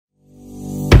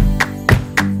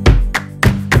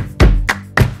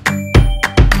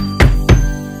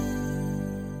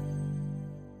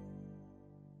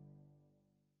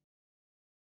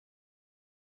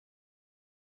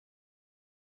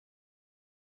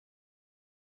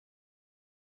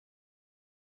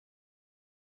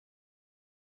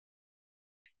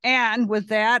And with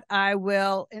that, I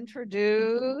will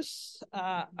introduce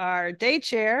our day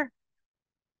chair,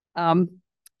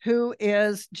 who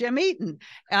is Jim Eaton.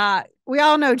 We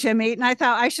all know Jim Eaton. I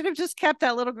thought I should have just kept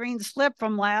that little green slip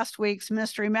from last week's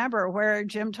Mystery Member where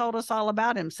Jim told us all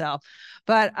about himself.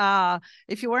 But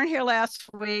if you weren't here last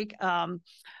week,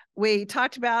 we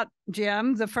talked about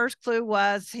Jim. The first clue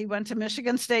was he went to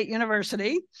Michigan State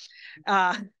University.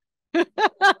 And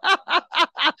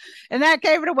that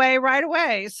gave it away right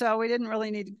away. So we didn't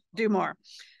really need to do more.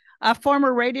 A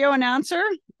former radio announcer,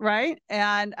 right?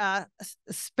 And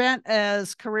spent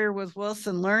his career with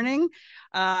Wilson Learning.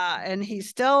 And he's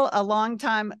still a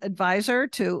longtime advisor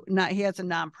to, he has a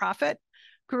nonprofit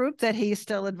group that he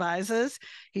still advises.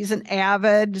 He's an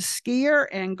avid skier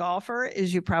and golfer,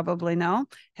 as you probably know,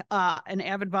 an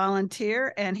avid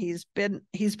volunteer, and he's been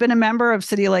a member of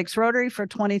City Lakes Rotary for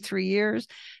 23 years,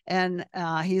 and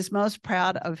he's most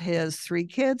proud of his 3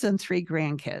 kids and 3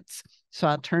 grandkids. So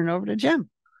I'll turn it over to Jim.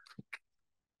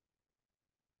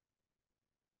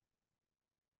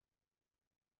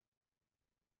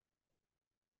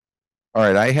 All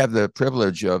right, I have the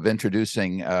privilege of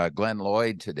introducing Glen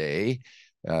Lloyd today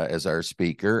as our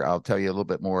speaker. I'll tell you a little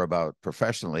bit more about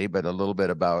professionally, but a little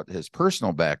bit about his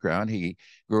personal background. He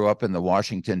grew up in the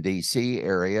Washington, D.C.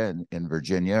 area in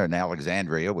Virginia, in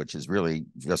Alexandria, which is really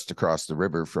just across the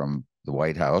river from the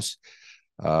White House,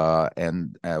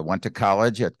 and went to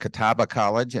college at Catawba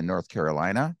College in North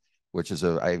Carolina, which is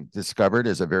I discovered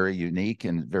is a very unique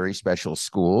and very special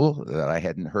school that I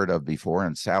hadn't heard of before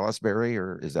in Salisbury,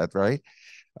 or is that right?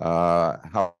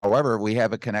 However, we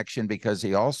have a connection because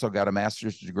he also got a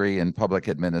master's degree in public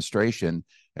administration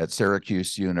at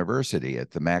Syracuse University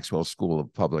at the Maxwell School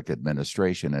of Public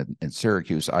Administration in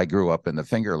Syracuse. I grew up in the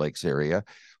Finger Lakes area,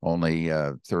 only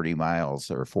 30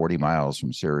 miles or 40 miles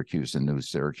from Syracuse and knew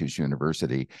Syracuse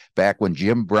University back when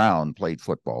Jim Brown played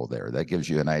football there. That gives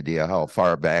you an idea how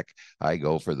far back I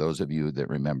go for those of you that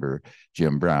remember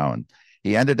Jim Brown.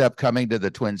 He ended up coming to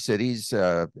the Twin Cities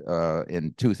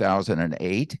in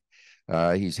 2008.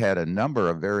 He's had a number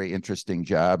of very interesting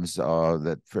jobs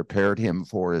that prepared him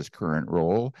for his current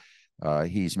role.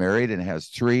 He's married and has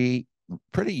 3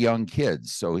 pretty young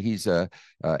kids. So he's 8,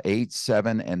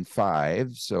 7, and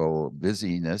 5. So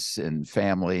busyness in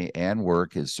family and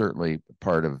work is certainly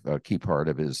a key part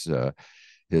of his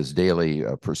daily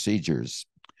procedures.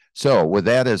 So with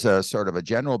that as a sort of a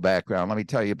general background, let me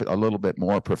tell you a little bit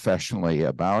more professionally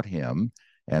about him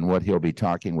and what he'll be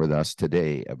talking with us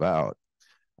today about.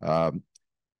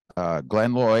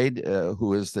 Glen Lloyd,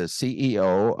 who is the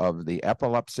CEO of the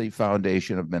Epilepsy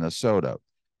Foundation of Minnesota.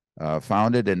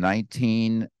 Founded in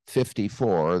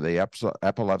 1954, the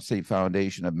Epilepsy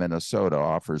Foundation of Minnesota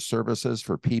offers services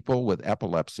for people with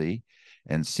epilepsy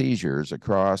and seizures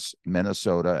across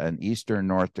Minnesota and eastern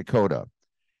North Dakota.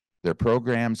 Their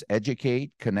programs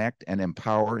educate, connect, and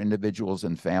empower individuals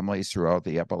and families throughout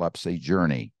the epilepsy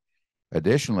journey.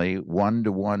 Additionally,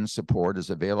 one-to-one support is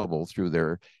available through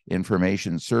their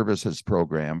information services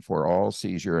program for all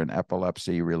seizure and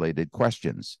epilepsy-related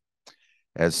questions.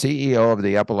 As CEO of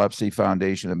the Epilepsy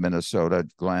Foundation of Minnesota,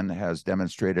 Glen has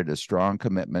demonstrated a strong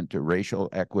commitment to racial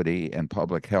equity and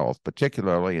public health,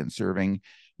 particularly in serving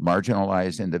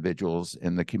marginalized individuals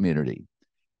in the community.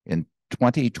 In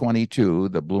 2022,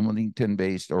 the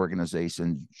Bloomington-based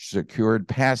organization secured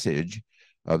passage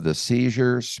of the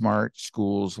Seizure Smart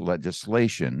Schools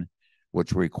legislation,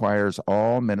 which requires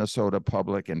all Minnesota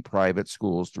public and private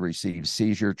schools to receive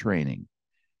seizure training.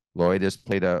 Lloyd has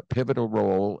played a pivotal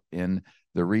role in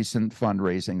the recent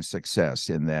fundraising success,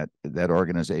 in that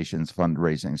organization's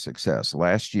fundraising success.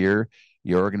 Last year,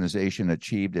 the organization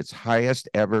achieved its highest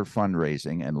ever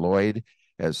fundraising, and Lloyd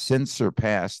has since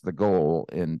surpassed the goal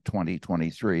in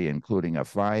 2023, including a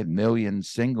 $5 million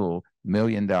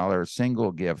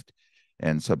single gift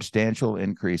and substantial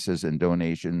increases in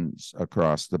donations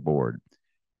across the board.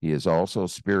 He has also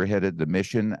spearheaded the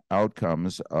mission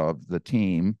outcomes of the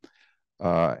team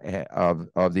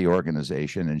of the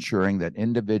organization, ensuring that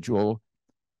individual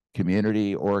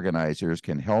community organizers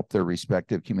can help their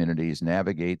respective communities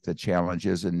navigate the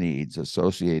challenges and needs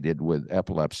associated with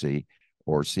epilepsy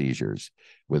or seizures.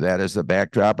 With that as the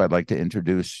backdrop, I'd like to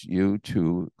introduce you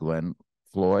to Glen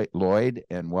Lloyd,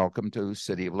 and welcome to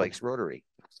City of Lakes Rotary.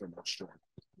 Thanks so much, John.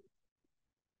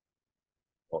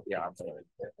 Oh, yeah,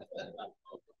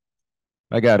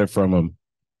 I got it from him.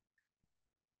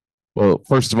 Well,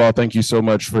 first of all, thank you so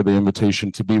much for the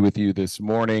invitation to be with you this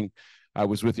morning. I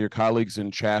was with your colleagues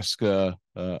in Chaska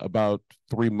about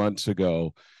 3 months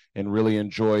ago, and really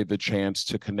enjoyed the chance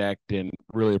to connect, and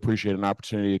really appreciate an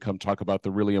opportunity to come talk about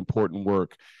the really important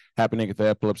work happening at the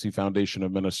Epilepsy Foundation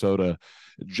of Minnesota.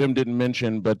 Jim didn't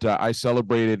mention, but I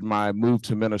celebrated my move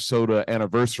to Minnesota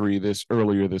anniversary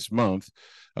earlier this month.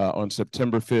 On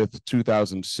September 5th,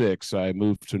 2006, I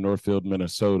moved to Northfield,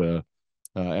 Minnesota.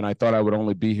 And I thought I would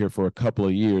only be here for a couple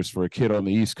of years. For a kid on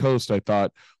the East Coast, I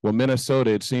thought, well, Minnesota,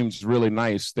 it seems really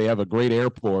nice. They have a great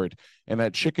airport, and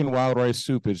that chicken wild rice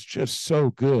soup is just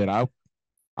so good. I'll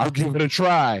give it a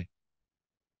try.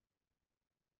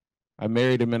 I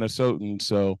married a Minnesotan,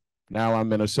 so now I'm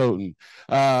Minnesotan.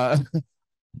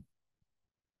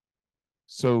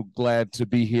 So glad to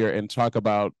be here and talk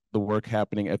about the work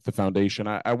happening at the foundation.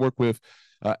 I work with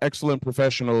excellent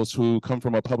professionals who come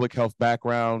from a public health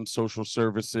background, social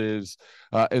services,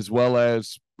 as well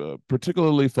as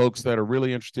particularly folks that are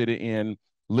really interested in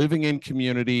living in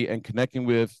community and connecting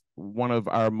with one of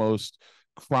our most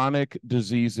chronic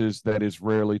diseases that is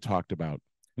rarely talked about.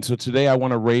 And so today I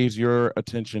want to raise your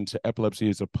attention to epilepsy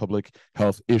as a public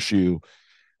health issue.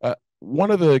 One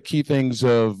of the key things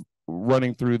of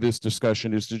running through this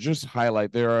discussion is to just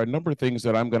highlight there are a number of things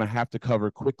that I'm going to have to cover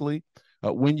quickly.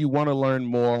 When you want to learn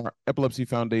more,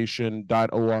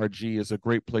 epilepsyfoundation.org is a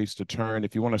great place to turn.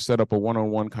 If you want to set up a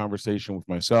one-on-one conversation with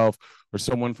myself or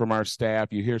someone from our staff,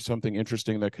 you hear something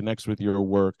interesting that connects with your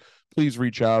work, please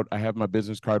reach out. I have my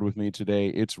business card with me today.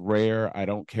 It's rare. I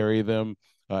don't carry them.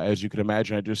 As you can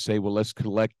imagine, I just say, well, let's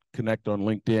connect on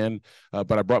LinkedIn.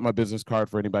 But I brought my business card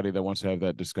for anybody that wants to have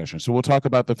that discussion. So we'll talk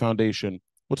about the foundation.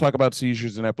 We'll talk about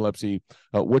seizures and epilepsy,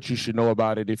 what you should know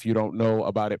about it if you don't know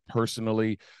about it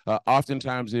personally.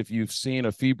 Oftentimes, if you've seen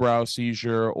a febrile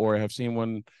seizure or have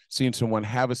seen someone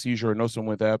have a seizure or know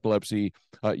someone with epilepsy,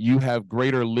 you have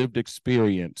greater lived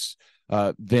experience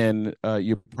than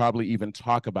you probably even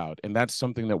talk about. And that's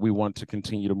something that we want to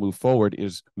continue to move forward,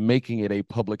 is making it a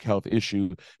public health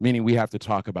issue, meaning we have to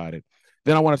talk about it.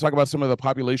 Then I want to talk about some of the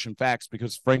population facts,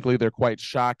 because frankly, they're quite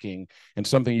shocking and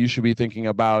something you should be thinking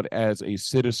about as a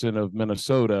citizen of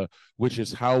Minnesota, which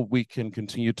is how we can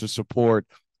continue to support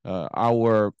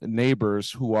our neighbors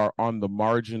who are on the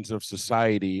margins of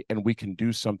society, and we can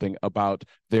do something about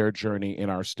their journey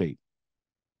in our state.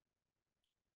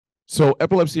 So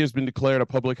epilepsy has been declared a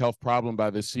public health problem by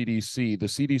the CDC. The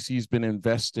CDC has been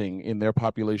investing in their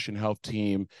population health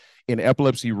team in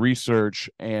epilepsy research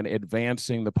and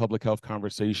advancing the public health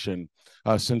conversation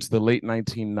since the late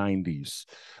 1990s.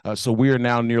 So we are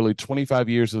now nearly 25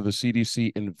 years of the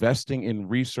CDC investing in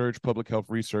research, public health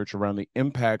research around the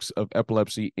impacts of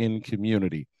epilepsy in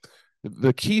community.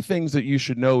 The key things that you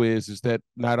should know is that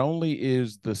not only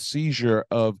is the seizure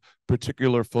of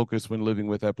particular focus when living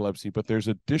with epilepsy, but there's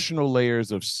additional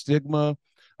layers of stigma,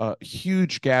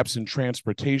 huge gaps in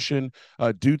transportation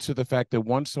due to the fact that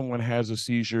once someone has a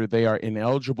seizure, they are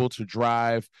ineligible to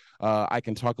drive. I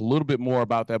can talk a little bit more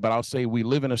about that, but I'll say we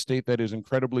live in a state that is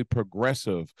incredibly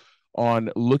progressive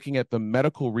on looking at the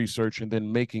medical research and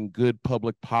then making good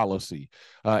public policy.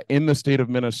 In the state of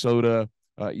Minnesota,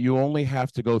 you only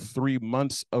have to go 3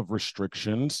 months of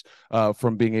restrictions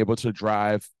from being able to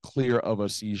drive clear of a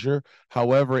seizure.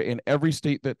 However, in every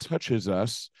state that touches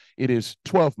us, it is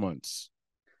 12 months.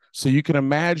 So you can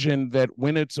imagine that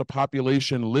when it's a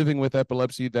population living with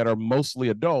epilepsy that are mostly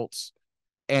adults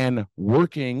and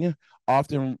working,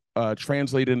 often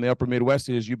translated in the upper Midwest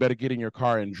is you better get in your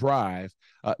car and drive.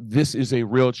 This is a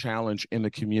real challenge in the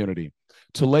community.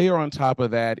 To layer on top of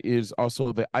that is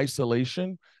also the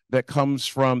isolation that comes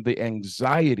from the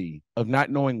anxiety of not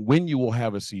knowing when you will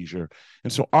have a seizure.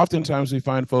 And so oftentimes we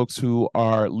find folks who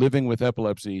are living with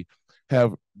epilepsy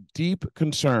have deep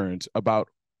concerns about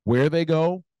where they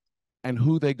go and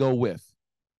who they go with.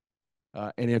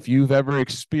 And if you've ever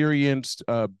experienced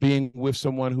being with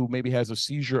someone who maybe has a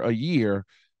seizure a year,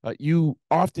 you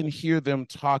often hear them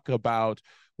talk about,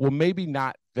 well, maybe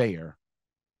not there.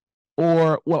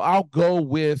 Or, well, I'll go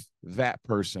with that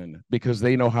person because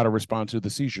they know how to respond to the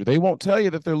seizure. They won't tell you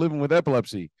that they're living with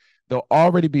epilepsy. They'll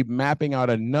already be mapping out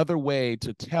another way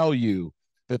to tell you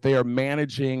that they are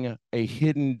managing a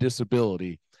hidden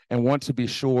disability and want to be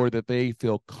sure that they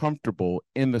feel comfortable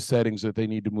in the settings that they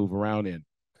need to move around in.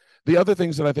 The other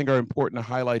things that I think are important to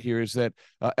highlight here is that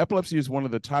epilepsy is one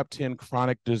of the top 10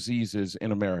 chronic diseases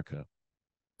in America.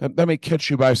 That may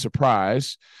catch you by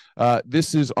surprise.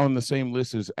 This is on the same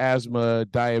list as asthma,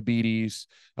 diabetes,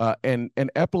 and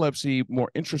epilepsy, more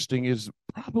interesting, is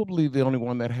probably the only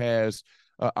one that has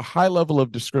a high level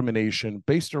of discrimination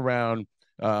based around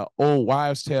old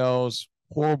wives' tales,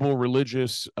 horrible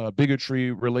religious bigotry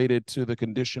related to the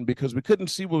condition, because we couldn't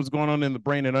see what was going on in the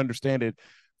brain and understand it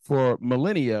for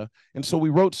millennia. And so we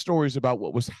wrote stories about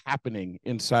what was happening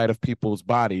inside of people's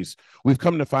bodies. We've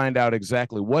come to find out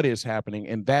exactly what is happening,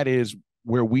 and that is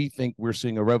where we think we're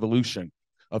seeing a revolution.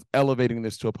 of elevating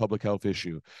this to a public health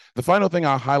issue. The final thing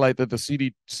I'll highlight that the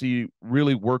CDC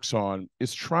really works on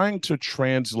is trying to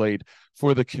translate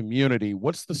for the community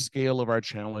what's the scale of our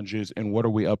challenges and what are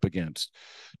we up against.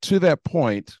 To that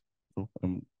point,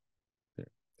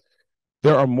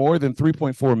 there are more than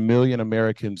 3.4 million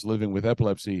Americans living with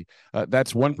epilepsy.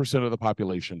 That's 1% of the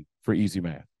population for easy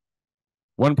math.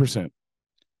 1%.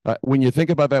 When you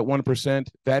think about that 1%,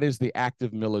 that is the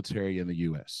active military in the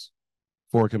U.S.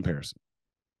 for comparison.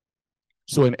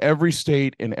 So in every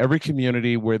state, in every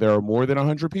community where there are more than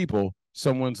 100 people,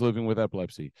 someone's living with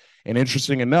epilepsy. And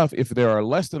interesting enough, if there are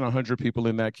less than 100 people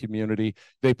in that community,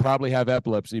 they probably have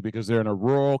epilepsy because they're in a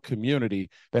rural community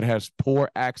that has poor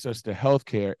access to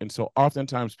healthcare. And so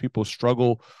oftentimes people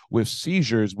struggle with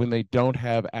seizures when they don't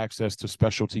have access to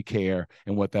specialty care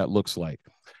and what that looks like.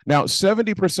 Now,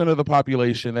 70% of the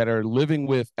population that are living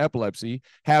with epilepsy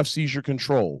have seizure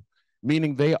control,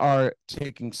 meaning they are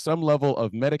taking some level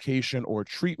of medication or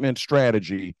treatment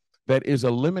strategy that is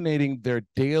eliminating their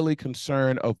daily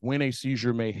concern of when a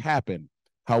seizure may happen.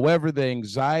 However, the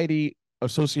anxiety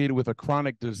associated with a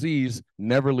chronic disease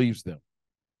never leaves them.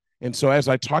 And so as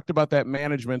I talked about that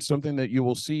management, something that you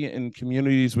will see in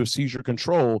communities with seizure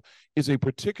control is a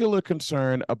particular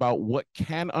concern about what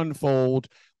can unfold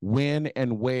when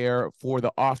and where for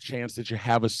the off chance that you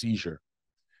have a seizure.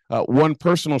 One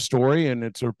personal story, and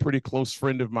it's a pretty close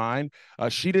friend of mine,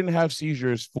 she didn't have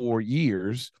seizures for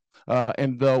years.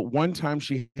 And the one time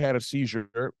she had a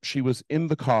seizure, she was in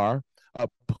the car,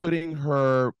 putting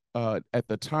her, at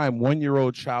the time,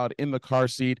 1-year-old child in the car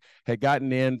seat, had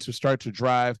gotten in to start to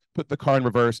drive, put the car in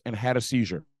reverse, and had a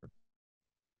seizure.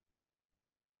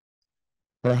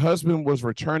 Her husband was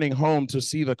returning home to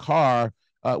see the car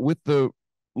with the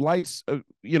lights,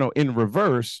 in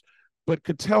reverse, but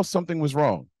could tell something was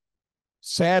wrong.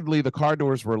 Sadly, the car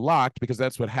doors were locked because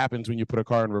that's what happens when you put a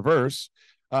car in reverse.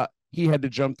 He had to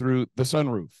jump through the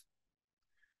sunroof.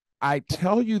 I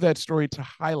tell you that story to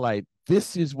highlight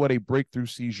this is what a breakthrough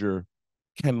seizure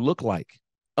can look like,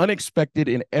 unexpected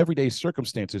in everyday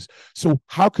circumstances. So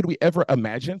how could we ever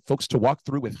imagine folks to walk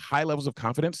through with high levels of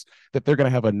confidence that they're going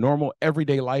to have a normal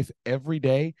everyday life every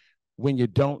day when you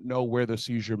don't know where the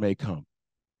seizure may come?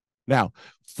 Now,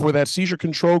 for that seizure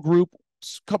control group,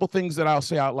 a couple things that I'll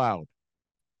say out loud.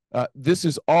 This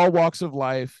is all walks of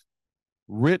life,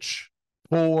 rich,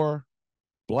 poor,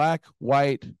 black,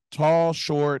 white, tall,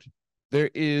 short. There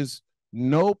is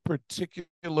no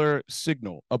particular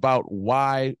signal about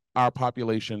why our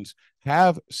populations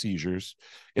have seizures.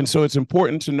 And so it's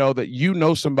important to know that you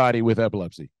know somebody with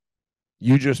epilepsy.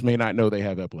 You just may not know they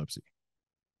have epilepsy.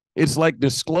 It's like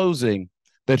disclosing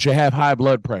that you have high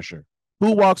blood pressure.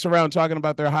 Who walks around talking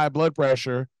about their high blood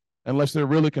pressure unless they're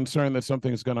really concerned that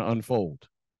something's going to unfold?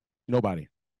 Nobody.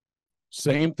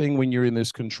 Same thing when you're in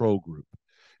this control group.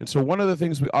 And so one of the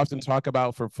things we often talk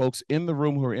about for folks in the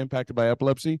room who are impacted by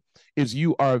epilepsy is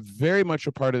you are very much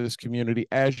a part of this community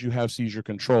as you have seizure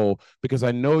control, because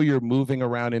I know you're moving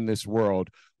around in this world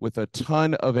with a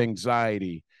ton of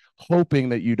anxiety, hoping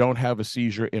that you don't have a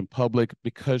seizure in public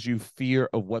because you fear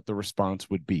of what the response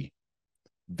would be.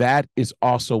 That is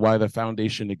also why the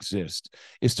foundation exists,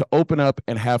 is to open up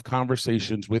and have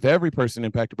conversations with every person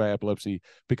impacted by epilepsy,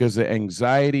 because the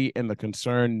anxiety and the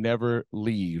concern never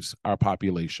leaves our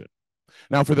population.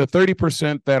 Now, for the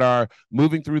 30% that are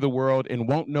moving through the world and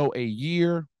won't know a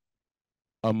year,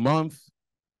 a month,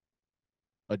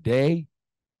 a day,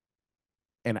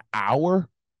 an hour,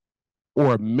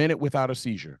 or a minute without a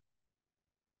seizure,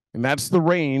 and that's the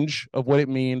range of what it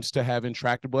means to have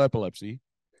intractable epilepsy,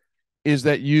 is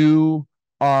that you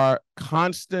are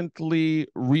constantly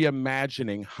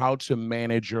reimagining how to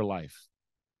manage your life.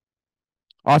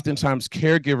 Oftentimes,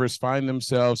 caregivers find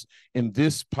themselves in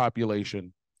this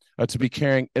population to be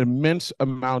carrying an immense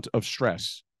amount of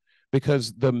stress,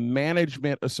 because the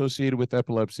management associated with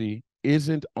epilepsy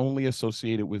isn't only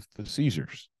associated with the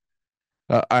seizures.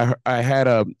 I had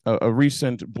a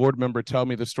recent board member tell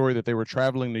me the story that they were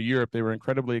traveling to Europe. They were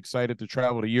incredibly excited to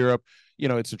travel to Europe. You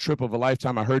know, it's a trip of a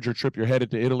lifetime. I heard your trip. You're headed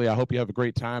to Italy. I hope you have a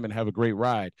great time and have a great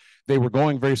ride. They were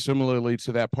going very similarly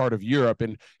to that part of Europe.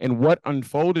 And what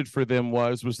unfolded for them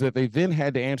was that they then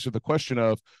had to answer the question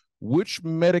of which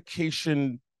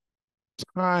medication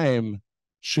time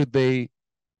should they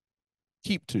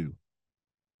keep to?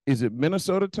 Is it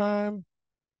Minnesota time,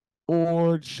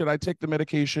 or should I take the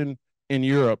medication in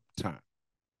Europe time?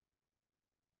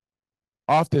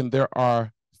 Often there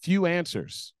are few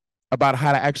answers about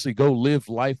how to actually go live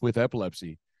life with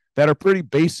epilepsy that are pretty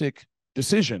basic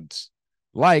decisions.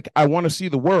 Like, I want to see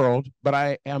the world, but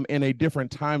I am in a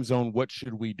different time zone. What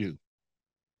should we do?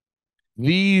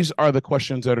 These are the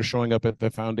questions that are showing up at the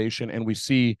foundation, and we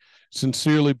see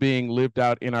sincerely being lived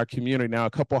out in our community. Now, a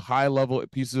couple high-level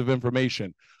pieces of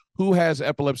information. Who has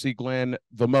epilepsy, Glenn,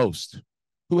 the most?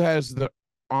 Who has the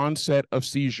onset of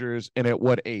seizures, and at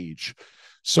what age?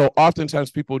 So oftentimes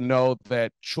people know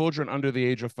that children under the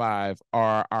age of 5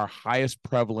 are our highest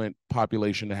prevalent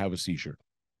population to have a seizure.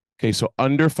 Okay, so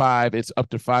under 5, it's up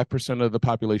to 5% of the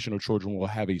population of children will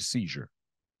have a seizure.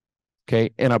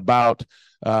 Okay, and about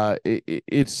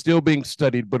it's still being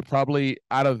studied, but probably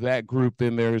out of that group,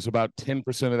 then there's about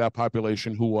 10% of that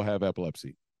population who will have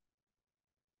epilepsy.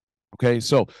 Okay,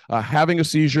 so having a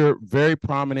seizure, very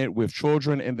prominent with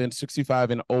children, and then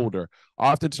 65 and older.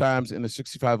 Oftentimes in the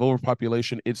 65 over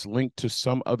population, it's linked to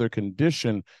some other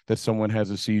condition that someone has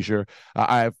a seizure.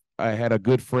 I had a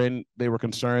good friend. They were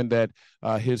concerned that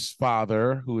his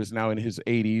father, who is now in his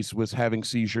 80s, was having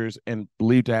seizures and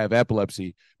believed to have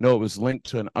epilepsy. No, it was linked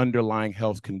to an underlying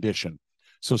health condition.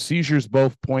 So seizures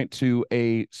both point to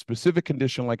a specific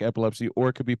condition like epilepsy, or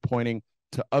it could be pointing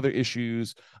to other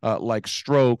issues like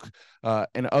stroke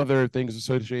and other things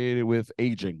associated with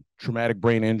aging, traumatic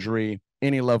brain injury,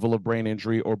 any level of brain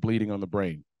injury, or bleeding on the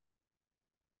brain.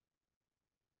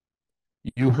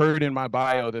 You heard in my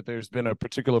bio that there's been a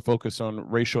particular focus on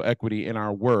racial equity in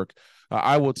our work.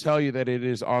 I will tell you that it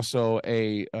is also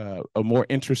a more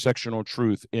intersectional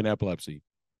truth in epilepsy.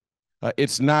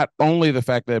 It's not only the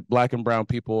fact that Black and brown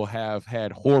people have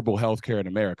had horrible health care in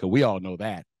America. We all know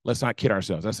that. Let's not kid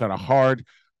ourselves. That's not a hard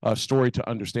story to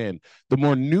understand. The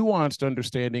more nuanced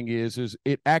understanding is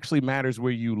it actually matters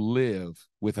where you live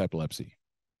with epilepsy.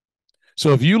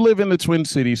 So if you live in the Twin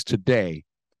Cities today,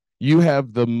 you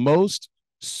have the most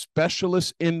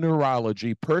specialists in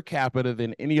neurology per capita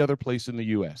than any other place in the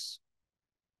U.S.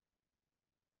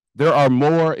 There are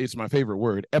more, it's my favorite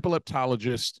word,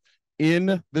 epileptologists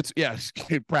in the, yes,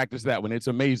 practice that one. It's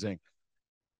amazing.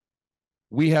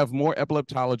 We have more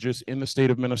epileptologists in the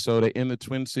state of Minnesota, in the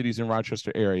Twin Cities and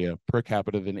Rochester area per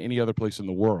capita than any other place in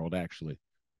the world, actually,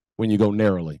 when you go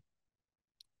narrowly.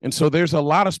 And so there's a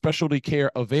lot of specialty care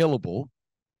available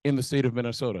in the state of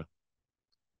Minnesota.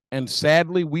 And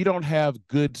sadly, we don't have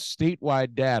good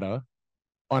statewide data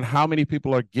on how many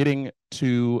people are getting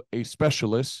to a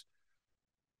specialist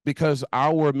because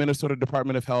our Minnesota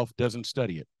Department of Health doesn't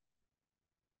study it.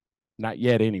 Not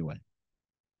yet, anyway.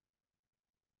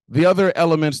 The other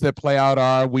elements that play out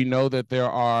are, we know that there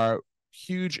are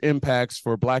huge impacts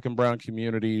for Black and brown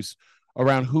communities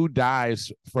around who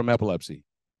dies from epilepsy.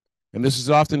 And this is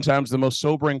oftentimes the most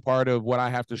sobering part of what I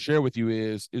have to share with you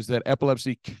is that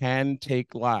epilepsy can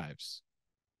take lives.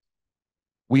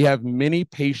 We have many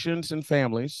patients and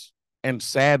families, and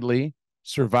sadly,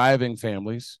 surviving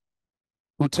families,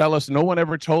 who tell us no one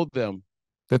ever told them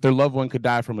that their loved one could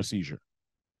die from a seizure.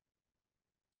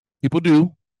 People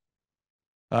do.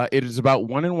 It is about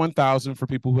 1 in 1,000 for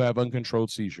people who have uncontrolled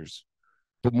seizures.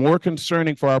 But more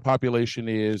concerning for our population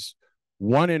is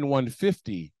 1 in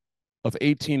 150 of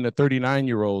 18 to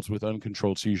 39-year-olds with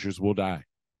uncontrolled seizures will die.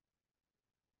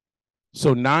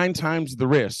 So 9 times the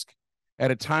risk at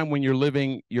a time when you're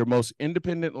living your most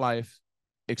independent life,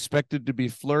 expected to be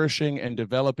flourishing and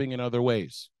developing in other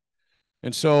ways.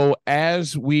 And so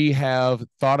as we have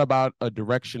thought about a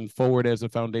direction forward as a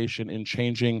foundation in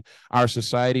changing our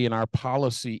society and our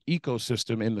policy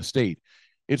ecosystem in the state,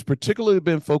 it's particularly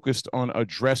been focused on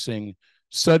addressing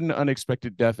sudden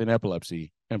unexpected death in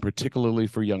epilepsy, and particularly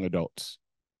for young adults.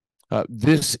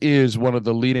 This is one of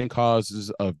the leading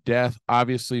causes of death,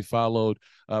 obviously followed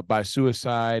by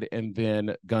suicide and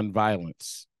then gun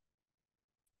violence.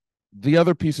 The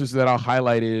other pieces that I'll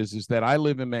highlight is that I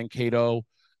live in Mankato.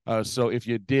 So if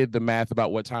you did the math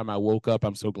about what time I woke up,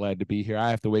 I'm so glad to be here. I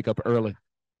have to wake up early.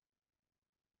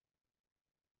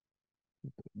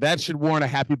 That should warrant a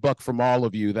happy buck from all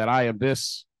of you that I am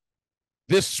this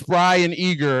spry and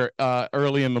eager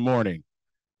early in the morning.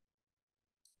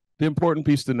 The important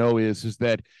piece to know is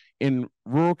that in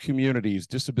rural communities,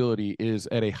 disability is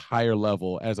at a higher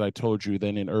level, as I told you,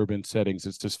 than in urban settings.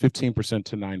 It's just 15%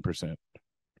 to 9%,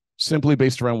 simply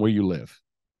based around where you live.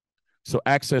 So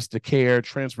access to care,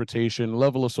 transportation,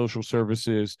 level of social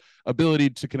services, ability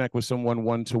to connect with someone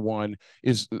one-to-one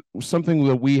is something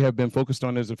that we have been focused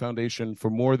on as a foundation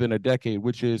for more than a decade,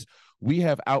 which is we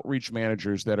have outreach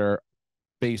managers that are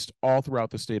based all throughout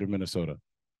the state of Minnesota.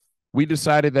 We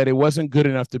decided that it wasn't good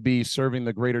enough to be serving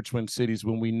the greater Twin Cities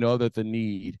when we know that the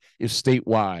need is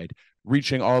statewide,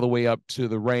 reaching all the way up to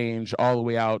the range, all the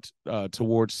way out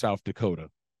towards South Dakota.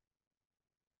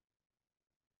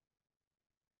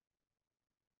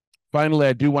 Finally,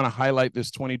 I do want to highlight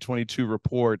this 2022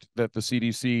 report that the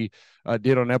CDC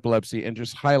did on epilepsy and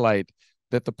just highlight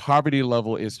that the poverty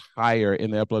level is higher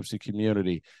in the epilepsy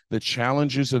community. The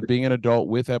challenges of being an adult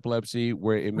with epilepsy,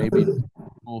 where it may be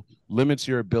limits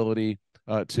your ability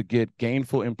to get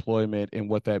gainful employment and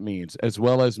what that means, as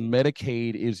well as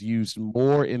Medicaid is used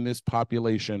more in this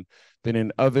population than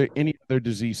in any other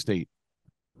disease state.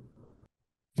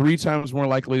 3 times more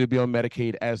likely to be on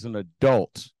Medicaid as an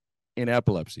adult in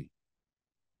epilepsy.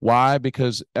 Why?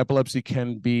 Because epilepsy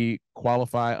can be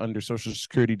qualified under Social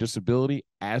Security disability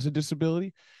as a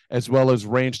disability, as well as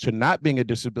range to not being a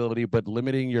disability, but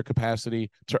limiting your capacity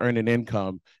to earn an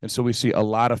income. And so we see a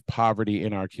lot of poverty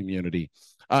in our community.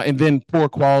 And then poor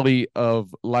quality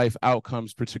of life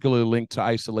outcomes, particularly linked to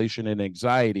isolation and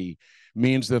anxiety,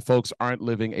 means that folks aren't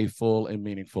living a full and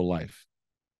meaningful life.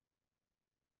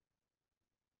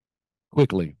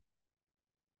 Quickly,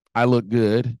 I look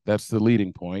good. That's the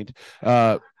leading point.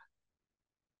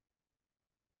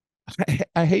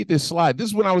 I hate this slide. This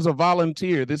is when I was a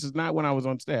volunteer. This is not when I was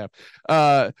on staff.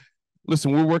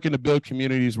 Listen, we're working to build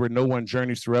communities where no one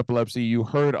journeys through epilepsy. You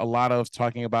heard a lot of us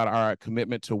talking about our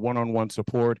commitment to one-on-one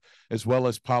support, as well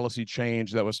as policy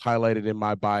change that was highlighted in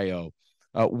my bio.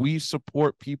 We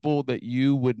support people that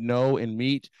you would know and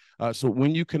meet. So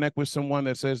when you connect with someone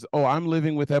that says, oh, I'm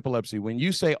living with epilepsy, when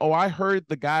you say, oh, I heard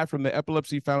the guy from the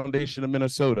Epilepsy Foundation of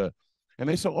Minnesota, and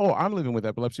they say, oh, I'm living with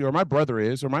epilepsy, or my brother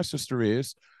is, or my sister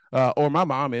is, or my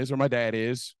mom is, or my dad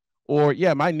is, or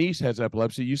yeah, my niece has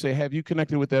epilepsy. You say, have you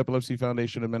connected with the Epilepsy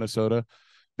Foundation of Minnesota?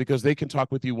 Because they can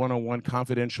talk with you one-on-one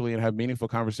confidentially and have meaningful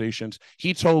conversations.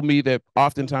 He told me that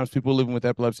oftentimes people living with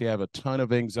epilepsy have a ton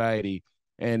of anxiety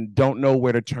and don't know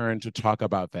where to turn to talk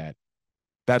about that.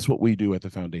 That's what we do at the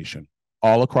foundation,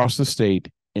 all across the state,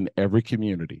 in every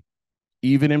community,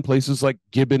 even in places like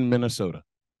Gibbon, Minnesota.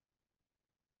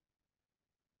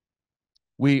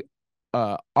 We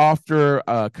offer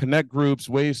connect groups,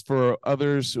 ways for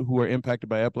others who are impacted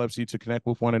by epilepsy to connect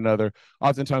with one another.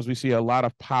 Oftentimes we see a lot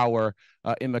of power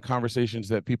in the conversations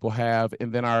that people have.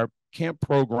 And then our camp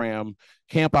program,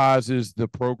 Camp Oz is the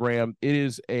program. It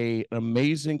is an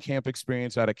amazing camp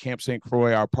experience out of Camp St.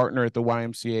 Croix, our partner at the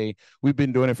YMCA. We've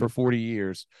been doing it for 40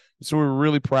 years. So we're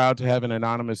really proud to have an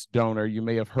anonymous donor, you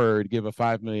may have heard, give a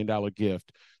 $5 million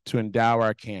gift to endow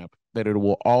our camp, that it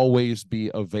will always be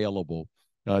available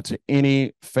to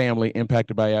any family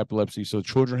impacted by epilepsy. So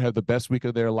children have the best week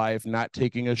of their life, not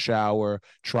taking a shower,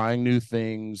 trying new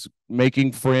things,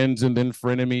 making friends and then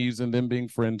frenemies and then being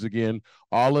friends again.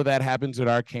 All of that happens at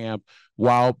our camp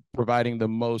while providing the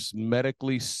most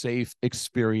medically safe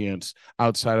experience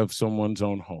outside of someone's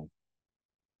own home.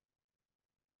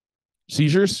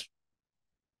 Seizures,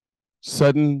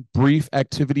 sudden brief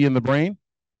activity in the brain.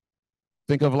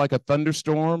 Think of like a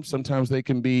thunderstorm. Sometimes they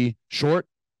can be short.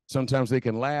 Sometimes they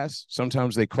can last.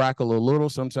 Sometimes they crackle a little.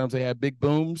 Sometimes they have big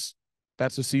booms.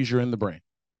 That's a seizure in the brain.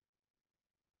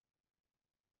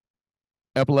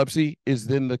 Epilepsy is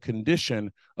then the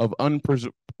condition of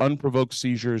unprovoked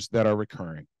seizures that are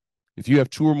recurring. If you have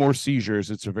 2 or more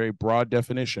seizures, it's a very broad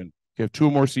definition. If you have 2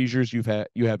 or more seizures, you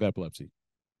have epilepsy,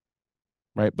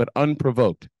 right? But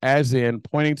unprovoked, as in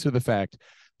pointing to the fact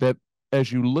that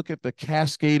as you look at the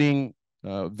cascading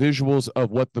visuals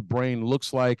of what the brain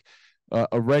looks like,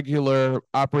 a regular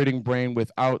operating brain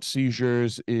without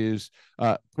seizures is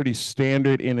pretty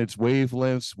standard in its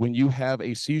wavelengths. When you have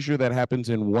a seizure that happens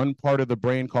in one part of the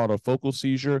brain called a focal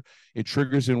seizure, it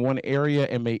triggers in one area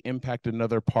and may impact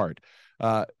another part.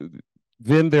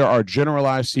 Then there are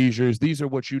generalized seizures. These are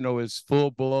what you know as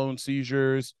full-blown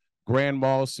seizures, grand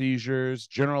mal seizures,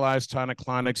 generalized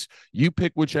tonic-clonics. You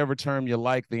pick whichever term you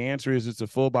like. The answer is it's a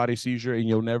full-body seizure, and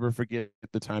you'll never forget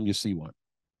the time you see one.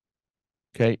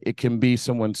 Okay, it can be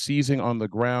someone seizing on the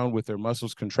ground with their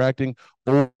muscles contracting,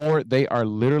 or they are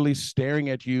literally staring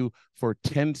at you for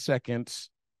 10 seconds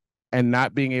and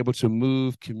not being able to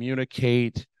move,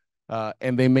 communicate,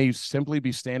 and they may simply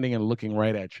be standing and looking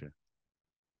right at you.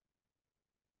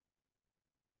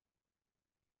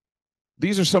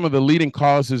 These are some of the leading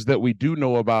causes that we do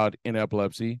know about in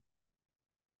epilepsy.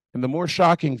 And the more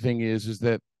shocking thing is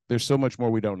that there's so much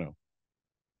more we don't know.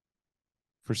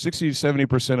 For 60 to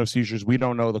 70% of seizures, we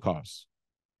don't know the cause.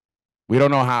 We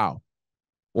don't know how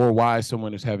or why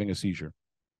someone is having a seizure.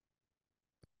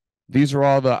 These are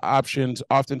all the options.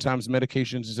 Oftentimes,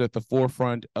 medications is at the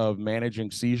forefront of managing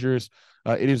seizures.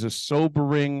 It is a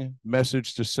sobering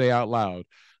message to say out loud,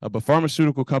 but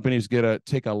pharmaceutical companies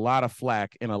take a lot of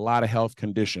flack in a lot of health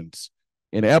conditions.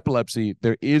 In epilepsy,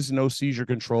 there is no seizure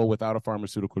control without a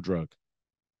pharmaceutical drug.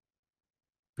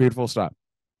 Period, full stop.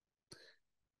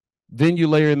 Then you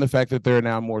layer in the fact that there are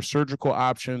now more surgical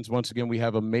options. Once again, we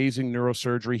have amazing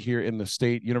neurosurgery here in the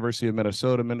state. University of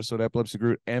Minnesota, Minnesota Epilepsy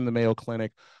Group, and the Mayo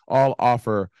Clinic all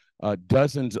offer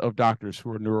dozens of doctors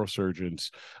who are neurosurgeons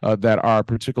that are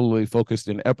particularly focused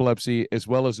in epilepsy, as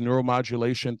well as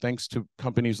neuromodulation, thanks to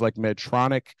companies like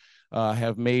Medtronic,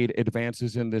 have made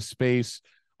advances in this space.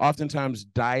 Oftentimes,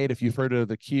 diet, if you've heard of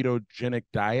the ketogenic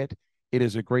diet, it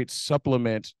is a great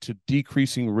supplement to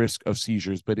decreasing risk of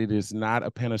seizures, but it is not a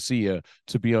panacea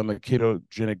to be on the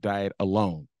ketogenic diet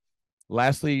alone.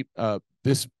 Lastly,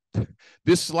 this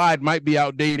slide might be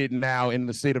outdated now in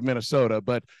the state of Minnesota,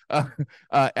 but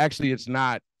actually it's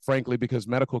not, frankly, because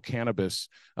medical cannabis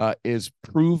is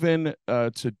proven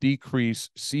to decrease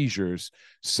seizures.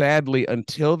 Sadly,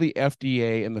 until the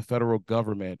FDA and the federal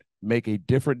government make a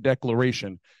different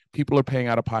declaration, people are paying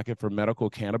out of pocket for medical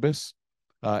cannabis.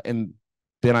 And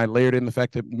then I layered in the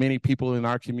fact that many people in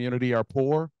our community are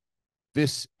poor.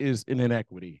 This is an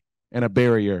inequity and a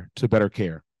barrier to better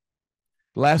care.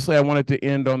 Lastly, I wanted to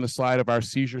end on the slide of our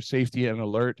seizure safety and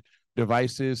alert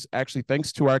devices. Actually,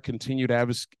 thanks to our continued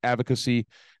advocacy,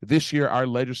 this year our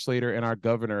legislator and our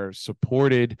governor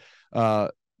supported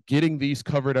getting these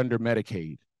covered under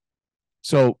Medicaid.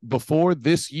 So before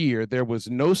this year, there was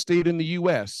no state in the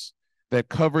U.S. that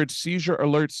covered seizure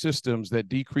alert systems that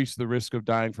decreased the risk of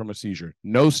dying from a seizure.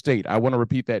 No state. I want to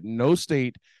repeat that. No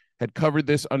state had covered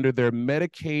this under their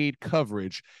Medicaid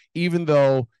coverage, even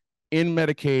though in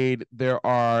Medicaid, there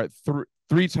are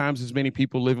three times as many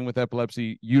people living with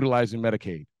epilepsy utilizing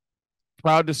Medicaid.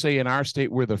 Proud to say in our state,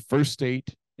 we're the first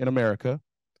state in America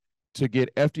to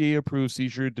get FDA-approved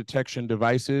seizure detection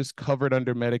devices covered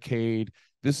under Medicaid.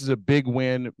 This is a big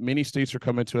win. Many states are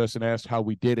coming to us and asked how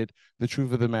we did it. The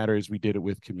truth of the matter is we did it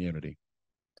with community.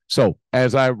 So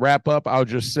as I wrap up, I'll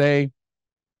just say,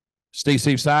 stay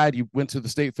safe side. You went to the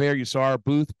state fair. You saw our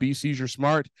booth, Be Seizure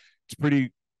Smart. It's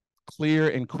pretty clear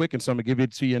and quick, and so I'm going to give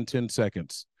it to you in 10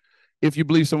 seconds. If you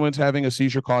believe someone's having a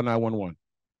seizure, call 911.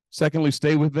 Secondly,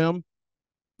 stay with them.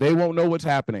 They won't know what's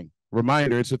happening.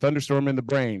 Reminder, it's a thunderstorm in the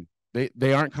brain.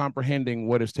 They aren't comprehending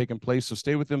what has taken place, so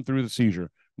stay with them through the seizure.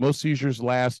 Most seizures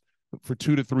last for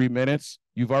 2 to 3 minutes.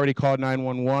 You've already called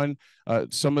 911.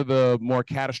 Some of the more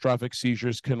catastrophic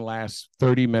seizures can last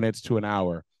 30 minutes to an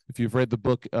hour. If you've read the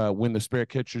book, When the Spirit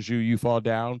Catches You, You Fall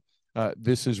Down,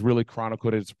 this is really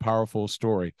chronicled. It's a powerful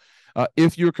story.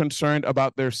 If you're concerned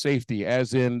about their safety,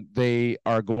 as in they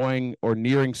are going or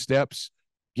nearing steps,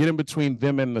 get in between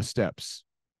them and the steps.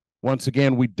 Once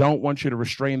again, we don't want you to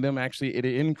restrain them. Actually, it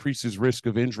increases risk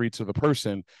of injury to the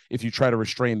person if you try to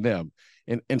restrain them.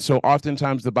 And so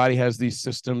oftentimes the body has these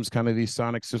systems, kind of these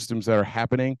sonic systems that are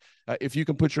happening. If you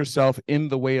can put yourself in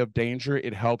the way of danger,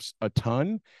 it helps a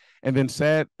ton. And then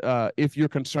if you're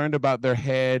concerned about their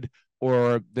head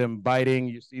or them biting,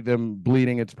 you see them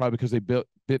bleeding, it's probably because they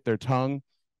bit their tongue.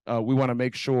 We want to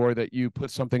make sure that you put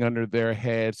something under their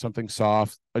head, something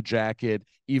soft, a jacket,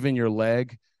 even your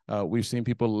leg. We've seen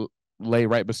people lay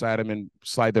right beside them and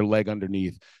slide their leg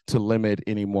underneath to limit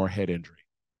any more head injury.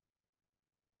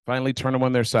 Finally, turn them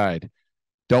on their side.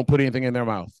 Don't put anything in their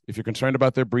mouth. If you're concerned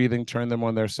about their breathing, turn them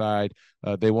on their side.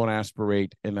 They won't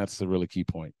aspirate, and that's the really key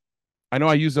point. I know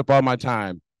I used up all my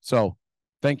time, so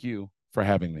thank you for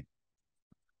having me.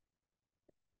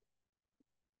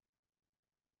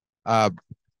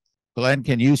 Glenn,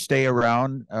 can you stay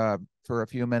around for a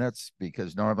few minutes?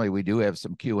 Because normally we do have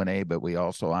some Q&A, but we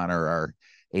also honor our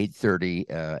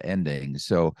 8:30 ending.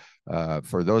 So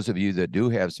for those of you that do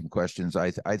have some questions,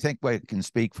 I think I can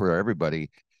speak for everybody.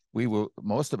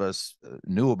 Most of us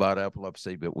knew about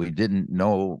epilepsy, but we didn't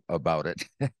know about it.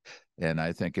 And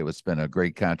I think it's been a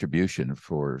great contribution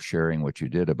for sharing what you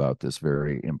did about this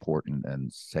very important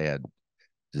and sad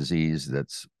disease.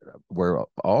 We're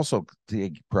also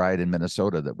take pride in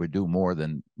Minnesota that we do more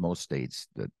than most states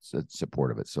that's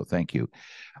supportive of it. So thank you.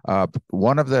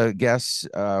 One of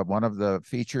the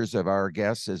features of our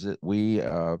guests is that we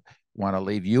want to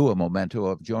leave you a memento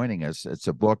of joining us. It's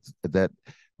a book that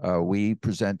we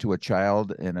present to a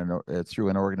child through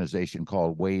an organization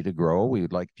called Way to Grow. We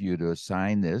would like you to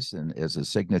sign this as a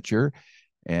signature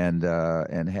and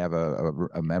have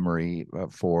a memory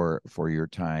for your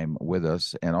time with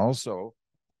us. And also,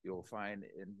 you'll find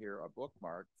in here a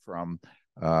bookmark from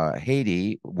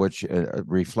Haiti, which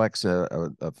reflects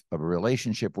a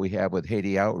relationship we have with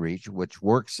Haiti Outreach, which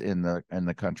works in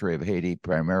the country of Haiti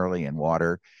primarily in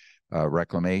water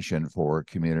reclamation for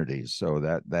communities.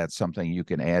 So that's something you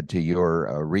can add to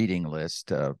your reading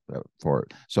list for.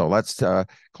 So let's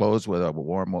close with a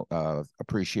warm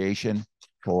appreciation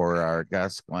for our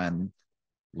guest, Glen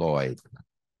Lloyd.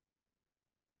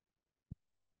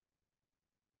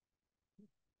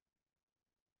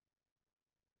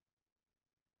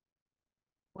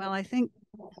 Well, I think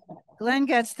Glen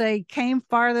gets the came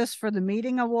farthest for the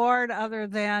meeting award, other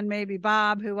than maybe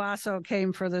Bob, who also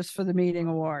came furthest for the meeting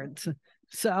awards.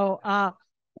 So,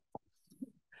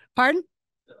 pardon?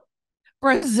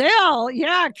 Brazil.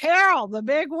 Yeah, Carol, the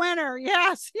big winner.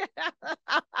 Yes. Yeah.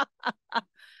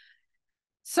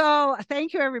 So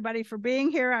thank you, everybody, for being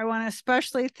here. I want to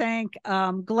especially thank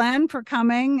Glen for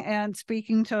coming and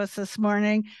speaking to us this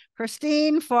morning,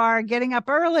 Christine for getting up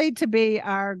early to be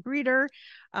our greeter,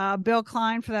 Bill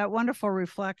Klein for that wonderful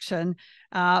reflection,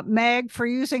 Meg for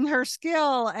using her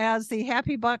skill as the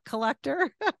happy buck collector,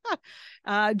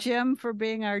 Jim for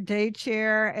being our day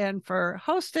chair and for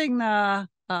hosting the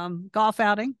golf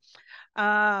outing,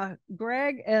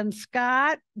 Greg and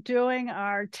Scott doing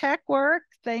our tech work.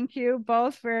 Thank you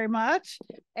both very much.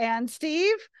 And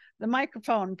Steve, the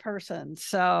microphone person.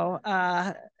 So,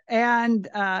 and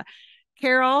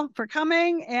Carol for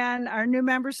coming, and our new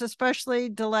members, especially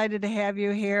delighted to have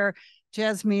you here,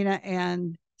 Jasmina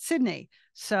and Sydney.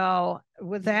 So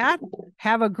with that,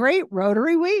 have a great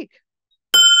Rotary week.